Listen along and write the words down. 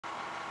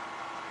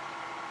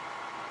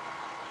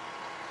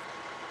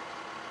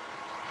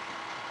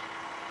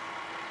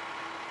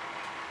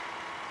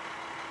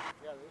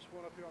this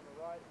one up here on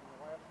the right and the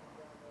last one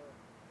down there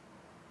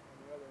on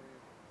the other end.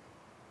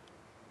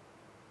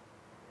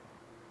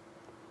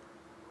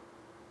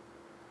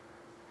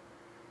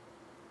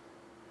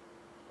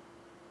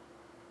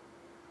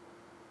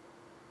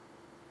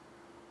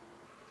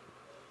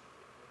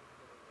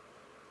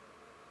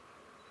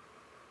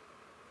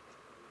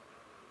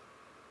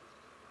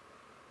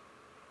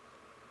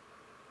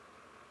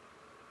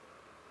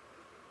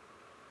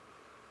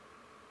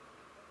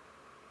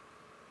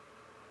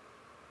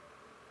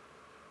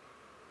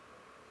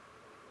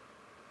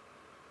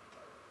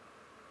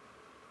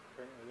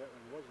 Apparently that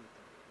one wasn't.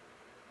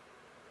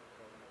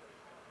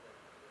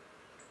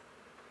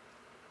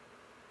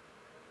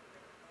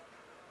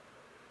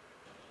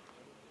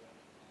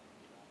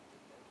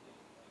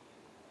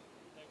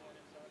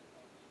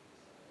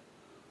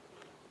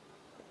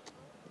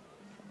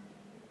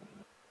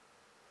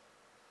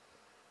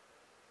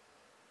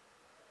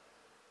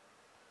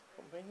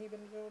 What made you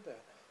even go with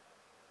that?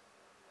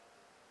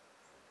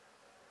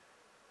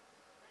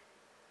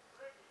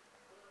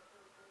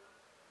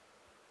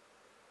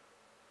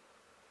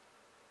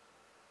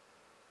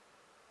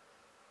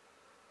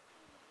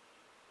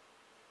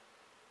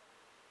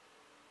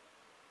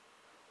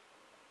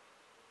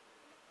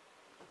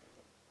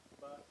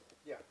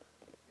 Yeah.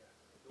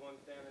 The one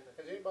down in the...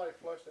 Has anybody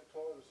flushed that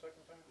toilet a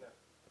second time? No.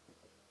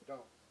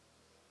 Don't.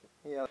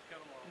 Yeah.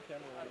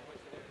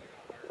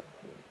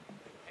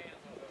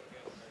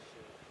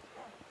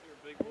 You're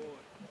a big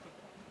boy.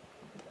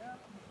 Yeah.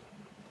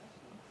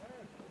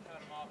 Cut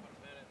them off in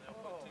a minute and they'll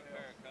put two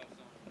pair of cuffs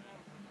on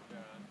them.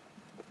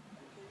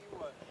 Tell you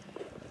what.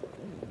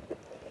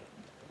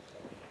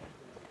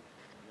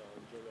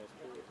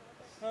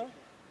 Huh?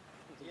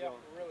 Yeah,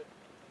 really.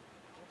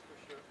 That's for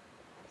sure.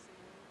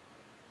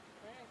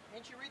 Man,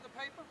 didn't you read the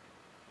paper?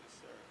 Yes,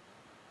 sir.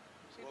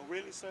 Well,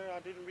 really, sir,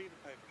 I didn't read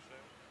the paper, sir.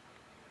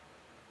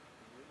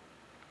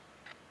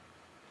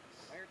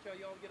 Mayor tell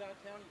y'all to get out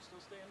of town, you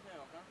still stay in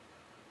town, huh?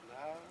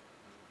 Nah,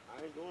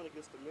 I ain't going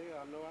against the mayor.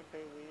 I know I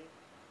can't win.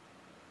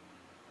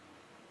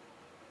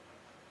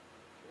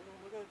 Sure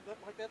don't look at that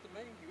like that to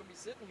me. You're gonna be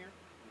sitting here.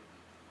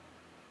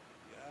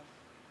 Yeah,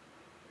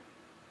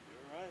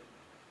 you're right.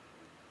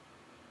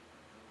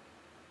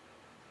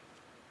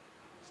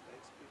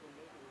 Mistakes people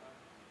make in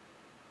life.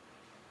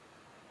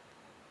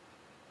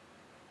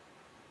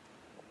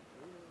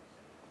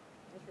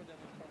 Let's read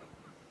that one for me.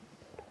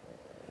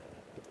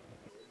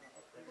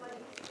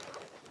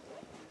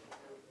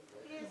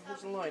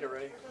 There's a light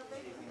already.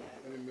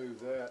 Let me move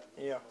that.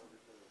 Yeah.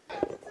 Oh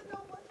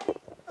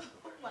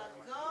my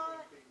God.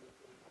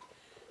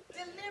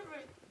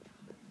 Delivery.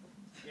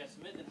 Yeah,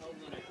 Smith and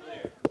Hoagland are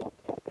clear.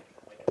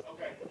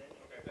 Okay,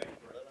 thank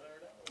you.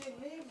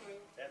 Delivery.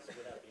 That's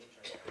without the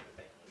insurance.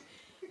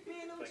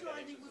 Man, don't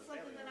charge you with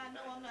something that I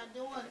know I'm not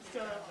doing,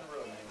 sir.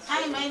 I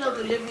ain't made no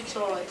delivery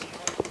charge.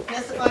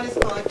 That's the honest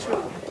God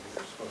truth.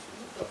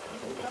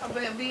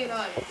 I'm being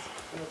honest.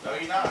 No,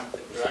 you're not.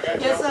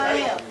 Yes, I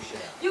am.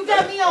 You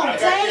got me on I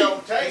got you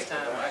on tape.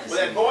 tape. With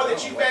that boy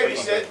that you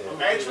babysit,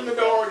 answering the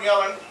door and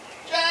yelling,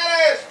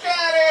 Janice,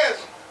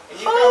 Janice! And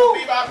you come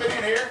bebopping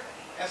in here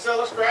and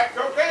sell us crack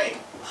cocaine.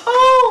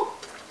 Who?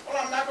 Well,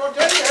 I'm not going to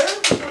tell you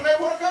who when they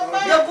want to come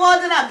back. The boy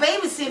that I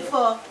babysit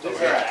for.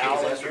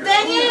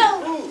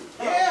 Danielle.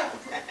 Yeah.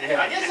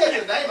 I guess that's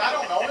his name. I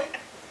don't know him.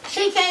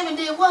 She came and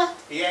did what?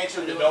 He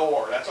answered the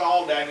door. That's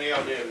all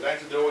Danielle did, was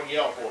answer the door and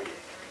yell for you.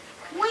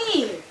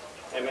 When?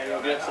 Hey man,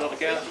 you get some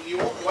couch? You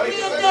won't wait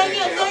till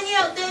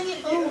Danielle.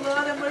 Oh,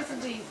 Lord have mercy,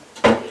 Jesus.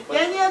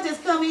 Danielle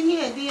just come in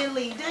here and then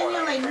leave.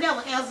 Danielle ain't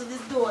never answered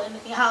this door and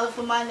holler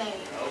for my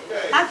name.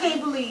 Okay. I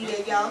can't believe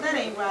that, y'all. That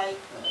ain't right.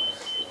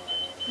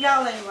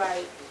 Y'all ain't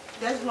right.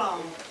 That's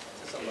wrong.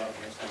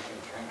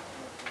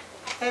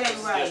 That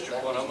ain't right.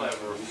 District 1, I'm gonna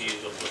have a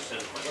refusal to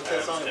send my What's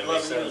that song?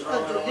 tax to me. A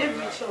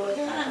delivery charge.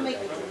 How I make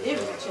a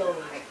delivery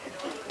charge?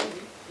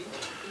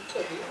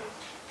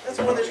 That's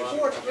when there's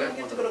court. You don't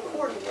get to go to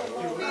court.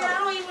 Man,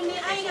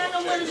 I ain't got no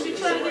money to be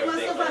trying to get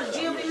myself out of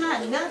jail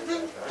behind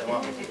nothing.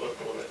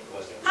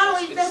 I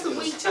don't even, that's a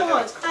weak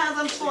charge. As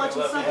I'm charged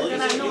with something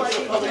that I know I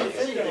didn't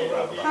do.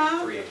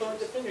 Huh?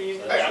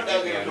 Hey, I'm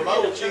not getting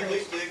promoted. She at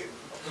least dig it.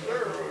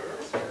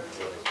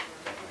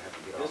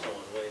 This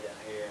one's way down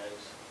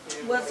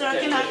here. Well, sir,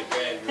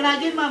 can I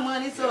get my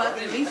money so I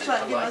can at least try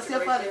to get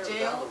myself out of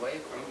jail?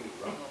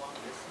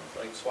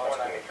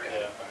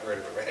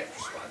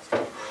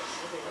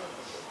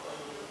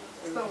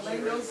 It don't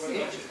make no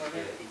sense.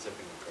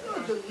 No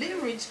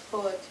delivery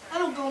charge. I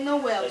don't go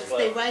nowhere. I just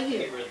stay right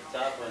here.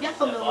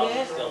 Y'all know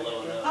that.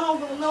 I don't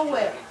go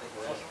nowhere.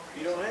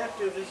 You don't have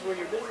to if this is where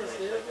your business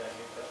is.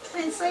 I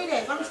didn't say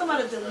that. I'm talking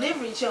about a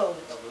delivery charge.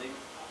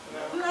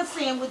 I'm not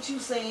saying what you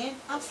saying.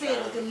 I'm saying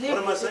a delivery.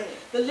 What am I saying?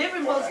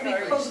 Delivery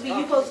supposed to be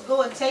you supposed to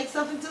go and take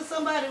something to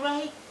somebody,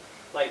 right?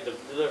 Like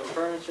deliver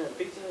furniture and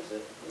pizza and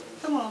stuff?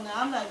 Come on now,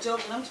 I'm not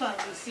joking. I'm trying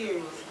to be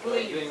serious. You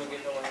ain't Please. gonna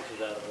get no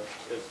answers out of us.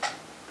 'Cause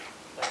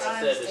like I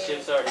I said, the understand.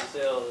 ship's already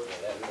sailed.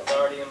 It's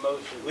already in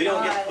motion. We don't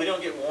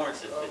Alright. get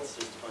warrants if it's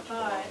just a bunch of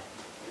Alright.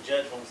 The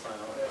judge won't sign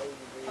on it.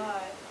 All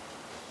right.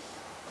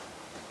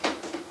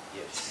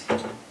 Yes.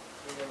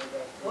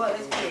 Boy,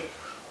 that's good.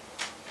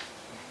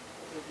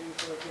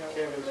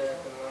 Kevin there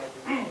tonight,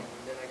 and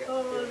then I got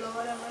Oh,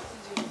 Lord, I must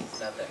have Jesus. It's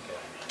not that good.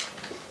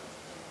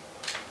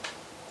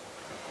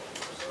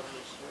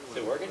 Is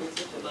it working? Yeah. I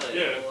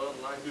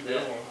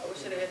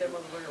wish I'd have had that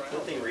motherfucker around.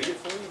 Did they read it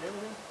for you and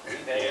everything?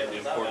 Yeah, the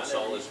importance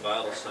all his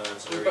vital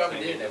signs and We probably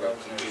everything did in never the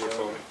computer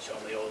for me. show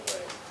me the old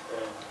way.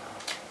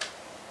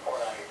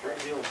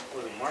 The old,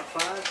 was it Mark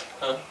 5?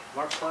 Huh?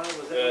 Mark 5,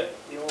 was that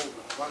the old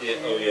Mark Yeah,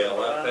 oh yeah,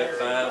 Life Pack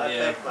 5,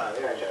 yeah. Life Pack 5,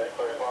 there you go.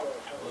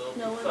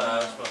 Well,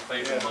 5's my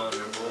favorite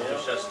monitor.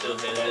 Wish I still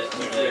had that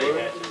today. Do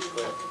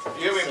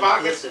you have any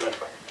pockets?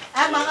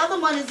 My other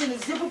money's in the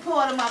zipper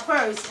part of my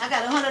purse. I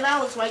got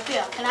 $100 right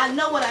there, and I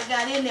know what I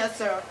got in there,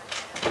 sir.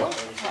 Well,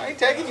 I ain't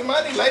taking your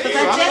money, lady. Cause I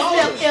I'm just on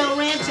left it. El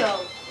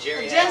Rancho. I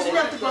just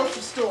left the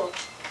grocery store.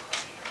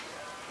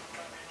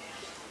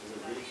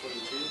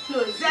 Know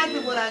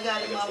exactly what I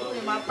got in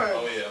my purse.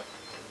 Oh yeah.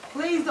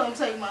 Please don't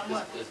take my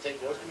money. Does it take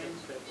voice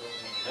commands?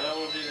 I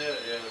won't do that,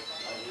 yeah. I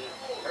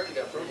heard you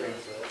got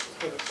programs for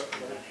that.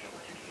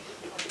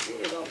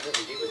 You know, does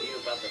it get with you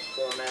about the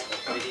format of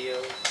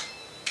videos?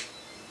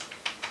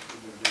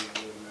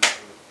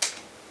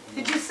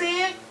 Did you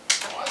see it?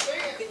 Oh, I see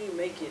How it. can you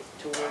make it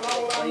to where Right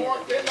along with our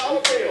marked it's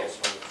 $10 bills.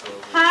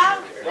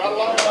 Huh? Right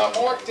along with our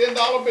marked $10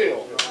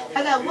 bill. I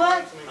got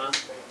what?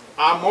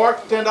 Our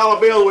marked $10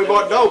 bill we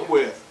bought dope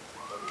with.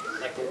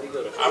 like when we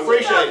go to I What you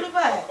appreciate talking it.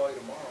 about? call you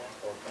tomorrow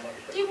or come up.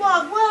 You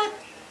want what?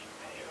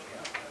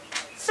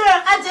 Sir,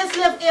 I just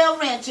left El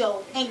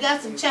Rancho and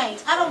got some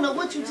change. I don't know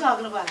what you're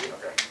talking about.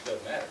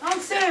 Doesn't matter. I'm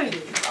serious.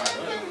 You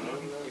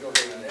don't need to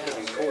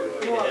Boy,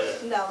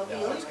 $10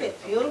 bill. Isn't that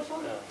beautiful?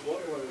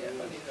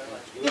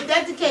 If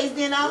that's the case,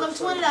 then all them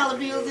 $20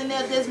 bills in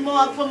there that's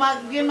marked for my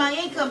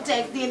income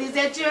tax, then is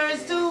that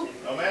yours too?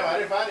 No, ma'am, I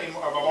didn't find any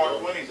more of our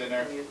marked 20s in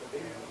there.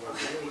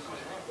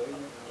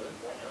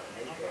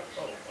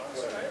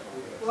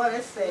 Boy,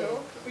 that's sad.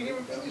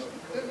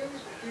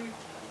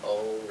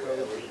 Oh,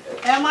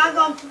 Am I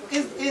gonna,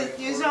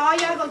 is all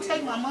y'all gonna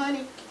take my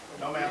money?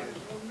 No, ma'am.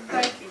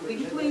 Thank you. Will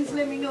you please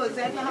let me know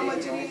exactly how much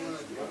it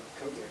is?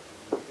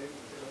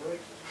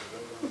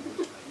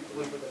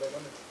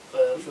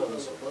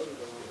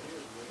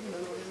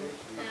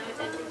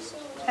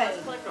 Hey,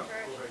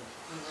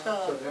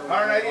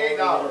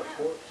 $188.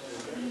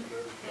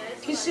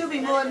 it should be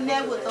more than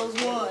that with those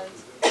ones.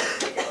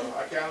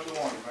 I counted the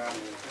ones, ma'am.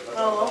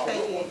 Oh,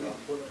 okay,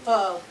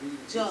 yeah.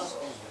 John.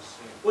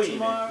 Wait a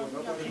Tomorrow,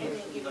 minute. no, he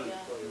didn't give me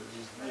that.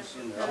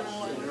 You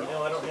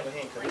know, I don't have a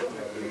handcuff. I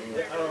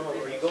don't know,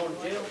 are you going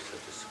to jail?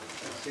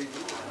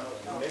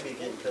 Maybe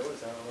again,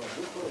 fellas, I don't know.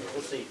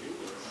 We'll see.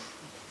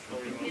 She's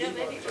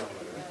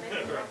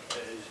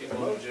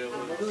going to jail.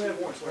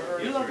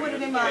 You gonna put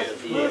it in my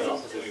bosom? You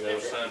gonna put it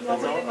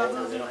in my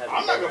bosom?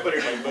 I'm not gonna put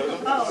it in my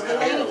bosom. Oh, the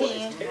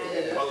lady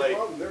can. My lady.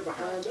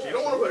 You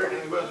don't wanna put it in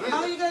your bosom.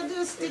 All you gotta do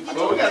is stick it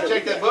Well, we in. gotta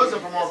check that bosom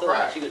for more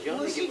crack. she goes, you Well,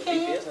 only she get can.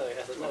 GPS. I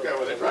said, no. Okay,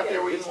 well, it's right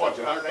there, we can watch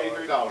it,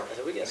 $183. I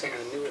said, we got some of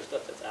the newer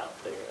stuff that's out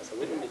there. I said,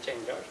 we don't need to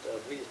change our stuff.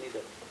 We just need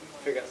to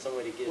figure out some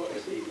way to get it to the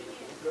TV.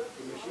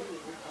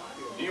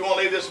 Do you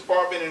wanna leave this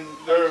apartment in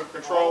their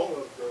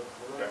control?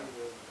 Okay.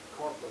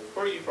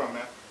 Where are you from,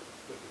 man?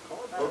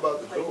 What about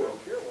the door?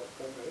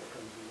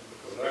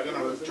 They're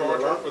gonna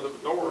charge her for the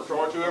door,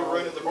 charge whoever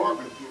rented the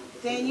apartment.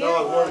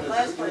 Danielle,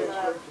 last time,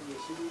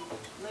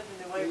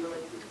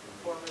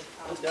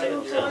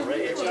 Still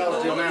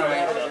now,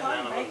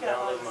 I'm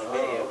downloading my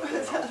video.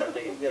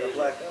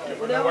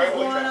 whatever's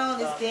going on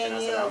is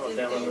Danielle, it's And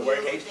Danielle, he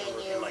it's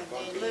Danielle. can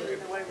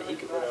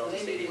put it on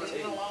CD too. I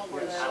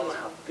don't know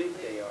how big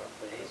they are,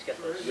 but he's got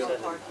the 7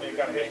 You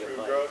got a history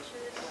with drugs?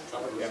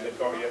 Yeah, they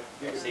call you.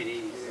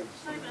 CDs.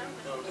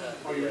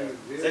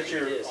 Is that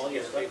your, all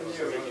your stuff? Is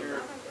that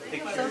your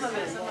picture? Some of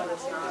it's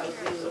not.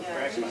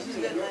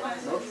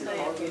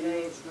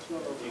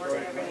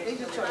 They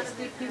just try to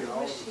stick people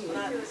with shit.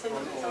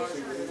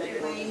 They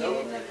ain't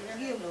here nothing to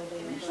give no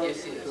damn. Yes,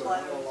 he is.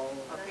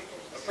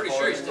 I'm pretty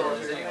sure he still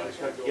is anyway.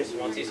 Yes,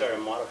 once he started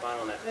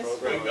modifying on that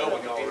program.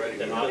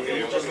 Then all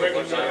he was just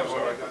regular time.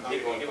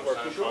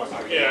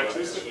 Yeah. He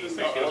was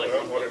like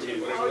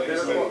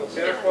 1.2.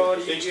 Better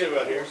quality. These two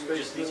out here.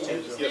 Just these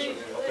two? Yes, sir.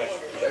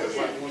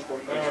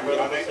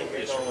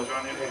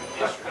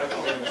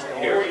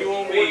 Here where you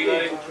want me,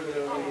 like.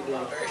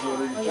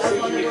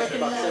 Y'all gonna be working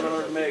About tonight?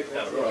 700 meg.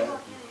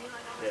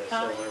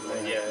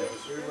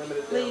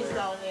 Please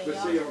don't,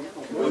 y'all.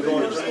 We're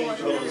going to the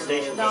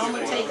station. No, I'm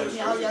gonna take it,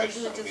 all y'all do is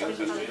just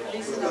listen up.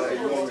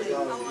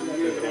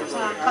 So I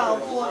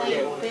called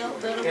 48, Bill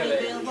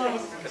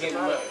Bones. I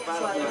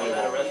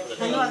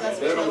know I got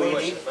some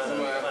trouble.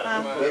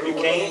 You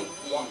came?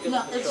 No,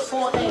 it's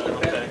 48.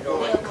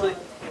 Okay.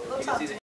 We'll talk to